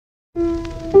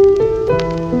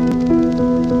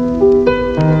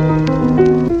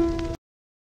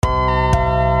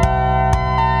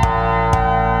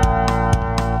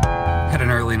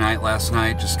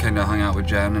just kind of hung out with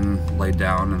Jen and laid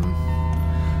down and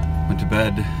went to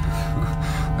bed.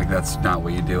 Like, that's not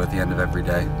what you do at the end of every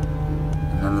day.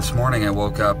 And then this morning I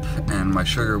woke up and my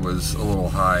sugar was a little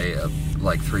high at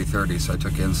like 3:30, so I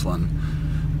took insulin.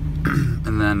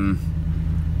 And then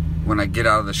when I get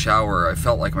out of the shower, I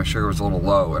felt like my sugar was a little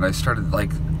low, and I started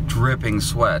like dripping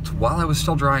sweat while I was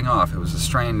still drying off. It was a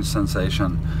strange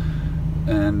sensation.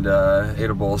 And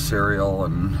ate a bowl of cereal,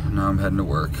 and now I'm heading to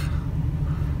work.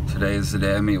 Today is the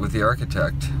day I meet with the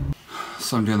architect.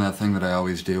 So I'm doing that thing that I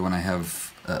always do when I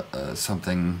have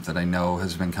something that I know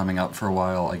has been coming up for a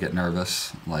while. I get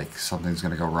nervous, like something's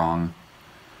gonna go wrong.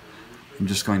 I'm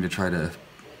just going to try to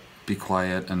be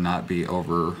quiet and not be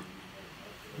over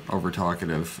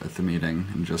talkative at the meeting,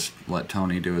 and just let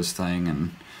Tony do his thing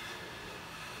and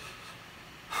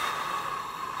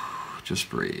just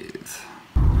breathe.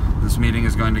 This meeting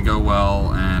is going to go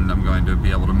well, and I'm going to be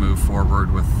able to move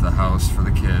forward with the house for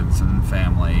the kids and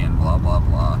family and blah blah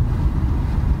blah.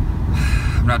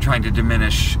 I'm not trying to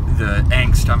diminish the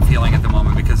angst I'm feeling at the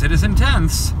moment because it is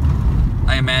intense.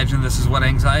 I imagine this is what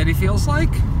anxiety feels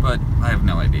like, but I have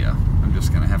no idea. I'm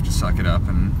just gonna have to suck it up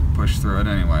and push through it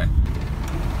anyway.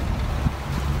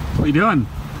 What are you doing?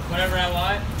 Whatever I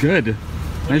want. Good.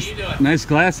 What are you doing? Nice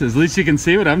glasses. At least you can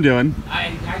see what I'm doing.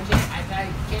 I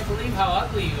can't believe how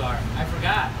ugly you are. I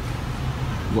forgot.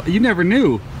 Well, you never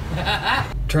knew.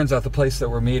 Turns out the place that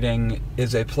we're meeting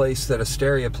is a place that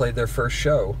Asteria played their first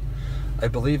show. I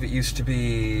believe it used to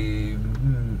be... it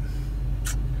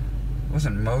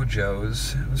wasn't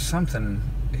Mojo's. It was something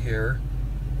here.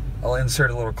 I'll insert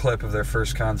a little clip of their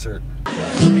first concert.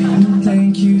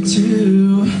 Thank you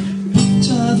to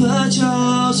Java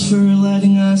Jobs for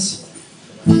letting us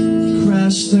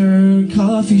crash their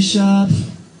coffee shop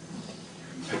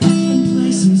and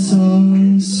play some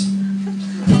songs.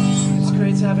 It's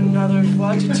great to have another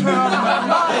watch turn on my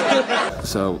mind.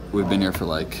 So we've been here for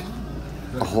like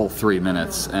a whole 3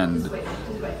 minutes, and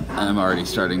I'm already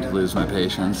starting to lose my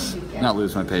patience. Not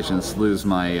lose my patience, lose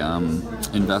my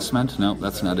investment. Nope,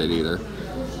 that's not it either.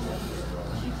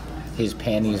 His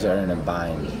panties are in a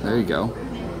bind. There you go.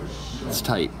 It's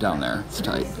tight down there. It's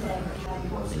tight.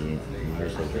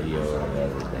 Here's a video of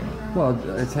everything. Well,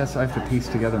 I have to piece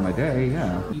together my day,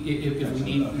 yeah. If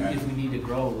we need to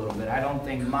grow a little bit, I don't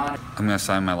think I'm gonna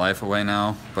sign my life away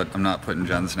now, but I'm not putting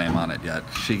Jen's name on it yet.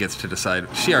 She gets to decide.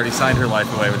 She already signed her life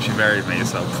away when she married me,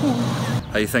 so.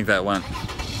 How you think that went?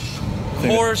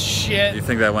 horse shit. You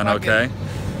think that went okay?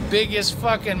 Biggest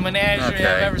fucking menagerie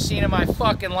I've ever seen in my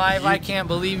fucking life. I can't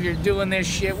believe you're doing this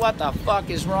shit. What the fuck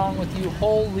is wrong with you?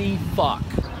 Holy fuck.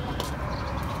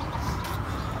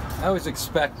 I always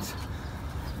expect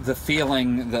the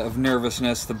feeling of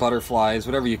nervousness, the butterflies,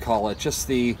 whatever you call it, just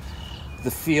the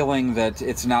feeling that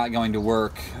it's not going to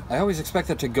work. I always expect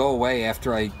that to go away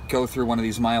after I go through one of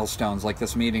these milestones like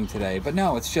this meeting today. But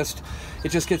no, it just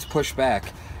gets pushed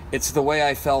back. It's the way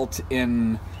I felt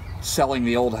in selling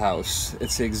the old house.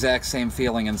 It's the exact same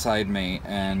feeling inside me,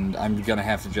 and I'm gonna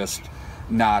have to just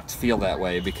not feel that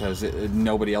way because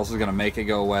nobody else is gonna make it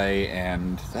go away,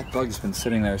 and that bug's been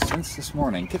sitting there since this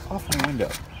morning. Get off my window.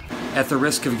 At the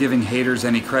risk of giving haters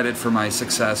any credit for my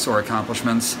success or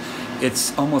accomplishments,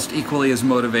 it's almost equally as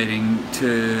motivating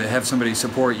to have somebody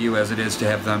support you as it is to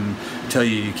have them tell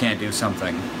you you can't do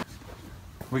something.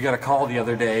 We got a call the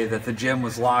other day that the gym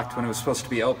was locked when it was supposed to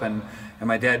be open, and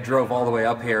my dad drove all the way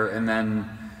up here, and then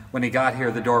when he got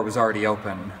here the door was already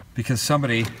open. Because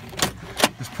somebody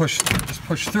just pushed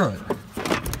through it.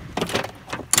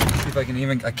 See if I can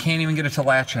I can't even get it to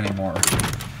latch anymore.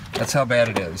 That's how bad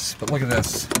it is. But look at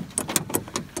this.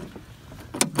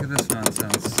 Look at this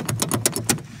nonsense.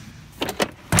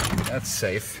 That's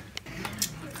safe.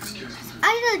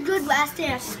 I had a good last day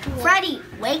at school. Freddie,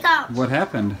 wake up. What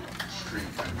happened?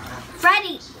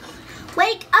 Freddie,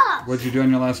 wake up. What'd you do on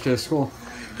your last day of school?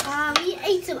 We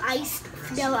ate some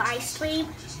vanilla ice cream.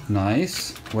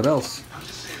 Nice. What else?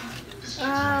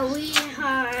 We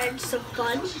had some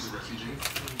fun. You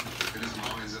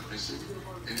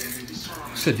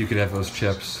said you could have those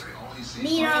chips.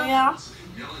 Lina. Yeah.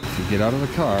 If you get out of the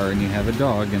car and you have a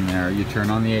dog in there, you turn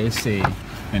on the AC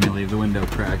and you leave the window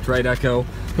cracked. Right, Echo?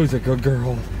 Who's a good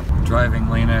girl? Driving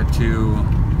Lina to,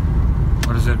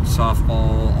 what is it,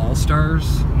 softball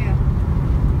all-stars? Yeah.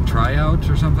 Tryout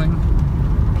or something?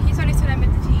 He's already said I'm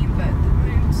in the team,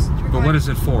 But what is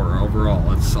it for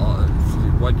overall? It's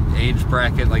what age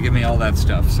bracket? Like, give me all that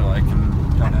stuff so I can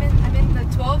I'm in the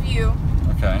 12U.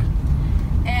 Okay.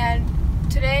 And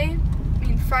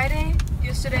Friday,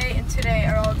 yesterday, and today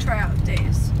are all tryout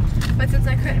days. But since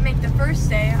I couldn't make the first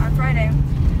day on Friday,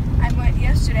 I went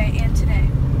yesterday and today.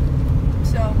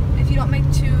 So if you don't make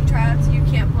 2 tryouts, you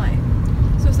can't play.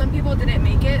 So some people didn't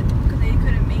make it because they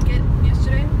couldn't make it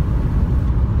yesterday.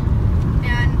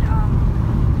 And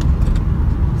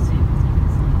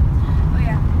oh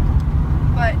yeah.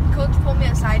 But Coach pulled me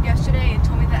aside yesterday and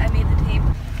told me that I made the tape.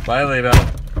 Bye, Lina.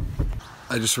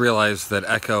 I just realized that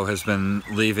Echo has been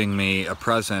leaving me a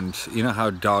present. You know how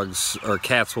dogs or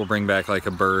cats will bring back like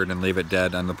a bird and leave it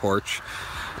dead on the porch?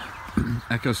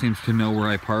 Echo seems to know where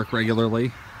I park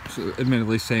regularly. So,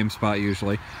 admittedly, same spot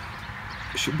usually.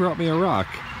 She brought me a rock.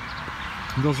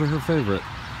 Those are her favorite.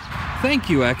 Thank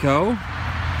you, Echo.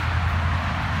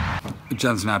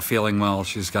 Jen's not feeling well.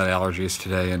 She's got allergies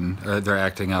today, and they're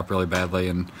acting up really badly.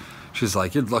 And she's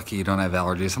like, "You're lucky you don't have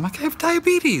allergies." I'm like, "I have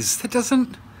diabetes. That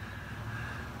doesn't.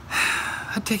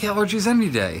 I'd take allergies any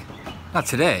day. Not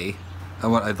today.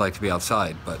 I'd like to be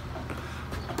outside, but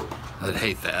I'd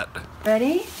hate that."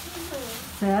 Ready?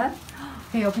 Set.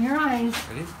 Okay, open your eyes.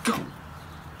 Ready? Go.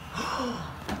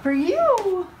 For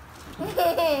you.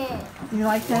 You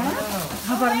like that?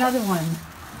 How about another one?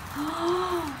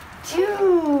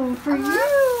 2 for you.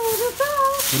 That's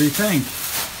all. What do you think?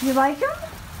 You like them?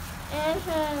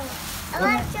 I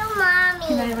want your mommy.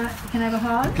 Can I have a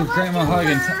hug? Give Grandma a hug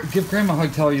and give Grandma a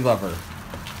hug. Tell her you love her.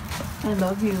 I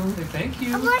love you. Thank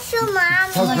you. I want your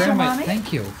mommy. Tell Want Grandma. your mommy?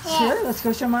 Thank you. Sure, let's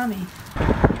go show mommy.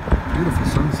 Beautiful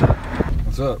sunset.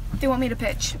 What's up? They want me to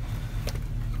pitch.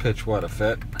 Pitch what? A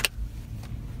fit?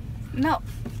 No.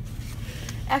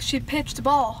 Actually pitch the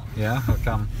ball. Yeah. How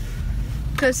come?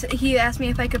 Because he asked me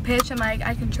if I could pitch. I'm like,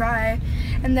 I can try.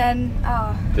 And then,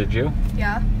 Did you?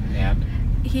 yeah. And?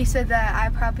 He said that I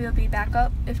probably will be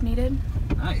backup if needed.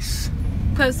 Nice.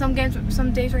 Because some days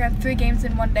we're gonna have 3 games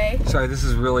in one day. Sorry, this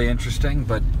is really interesting,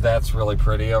 but that's really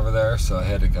pretty over there, so I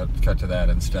had to cut to that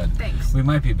instead. Thanks. We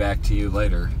might be back to you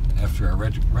later after our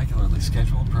regularly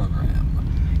scheduled program.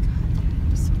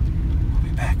 We'll be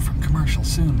back from commercial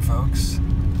soon, folks.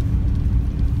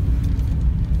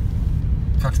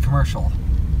 Cut to commercial.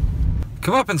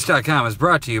 Comeuppance.com is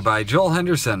brought to you by Joel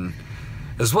Henderson,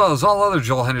 as well as all other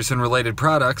Joel Henderson related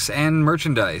products and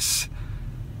merchandise.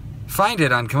 Find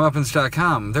it on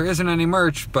Comeuppance.com. There isn't any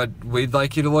merch, but we'd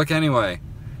like you to look anyway.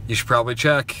 You should probably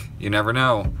check. You never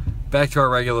know. Back to our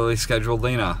regularly scheduled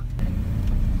Lina.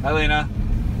 Hi, Lina.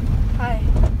 Hi.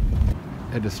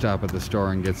 I had to stop at the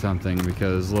store and get something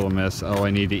because Little Miss, I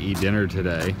need to eat dinner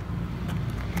today.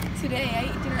 Today, I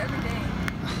eat dinner every day.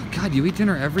 God, you eat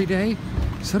dinner every day?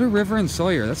 So do River and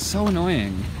Sawyer. That's so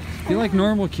annoying. Be like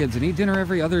normal kids and eat dinner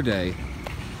every other day.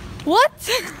 What?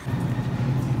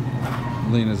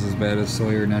 Lena's as bad as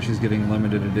Sawyer. Now she's getting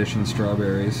limited edition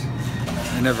strawberries.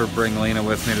 I never bring Lina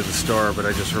with me to the store, but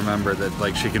I just remember that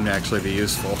like she can actually be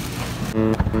useful.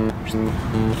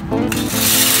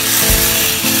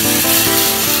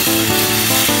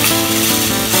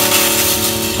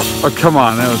 Oh, come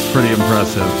on, that was pretty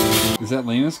impressive. Is that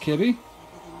Lena's kitty?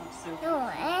 No,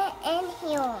 and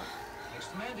here.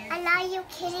 Allow your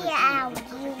kitty out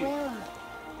of your room.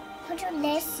 Put your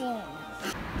lesson.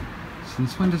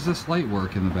 Since when does this light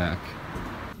work in the back?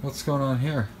 What's going on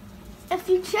here? If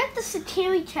you check the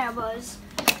security cameras,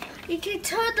 you can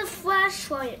turn the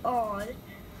flashlight on,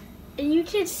 and you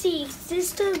can see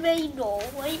Sister Rainbow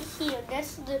right here.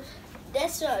 That's the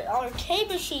arcade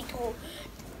machine to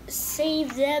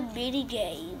save that mini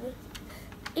game.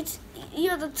 It's you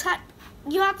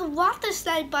have to watch this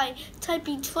night by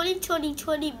typing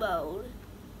 2020 mode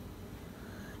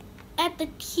at the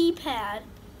keypad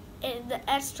in the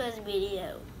extras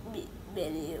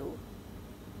menu.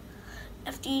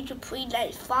 After you complete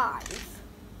night 5.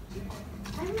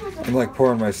 I'm like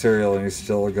pouring my cereal and he's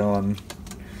still going,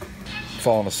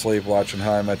 falling asleep watching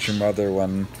How I Met Your Mother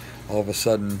when all of a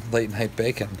sudden late night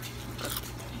bacon.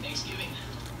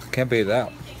 Can't beat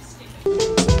that.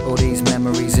 All these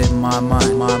memories in my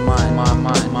mind, my mind.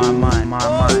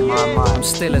 I'm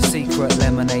still a secret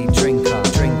lemonade drinker.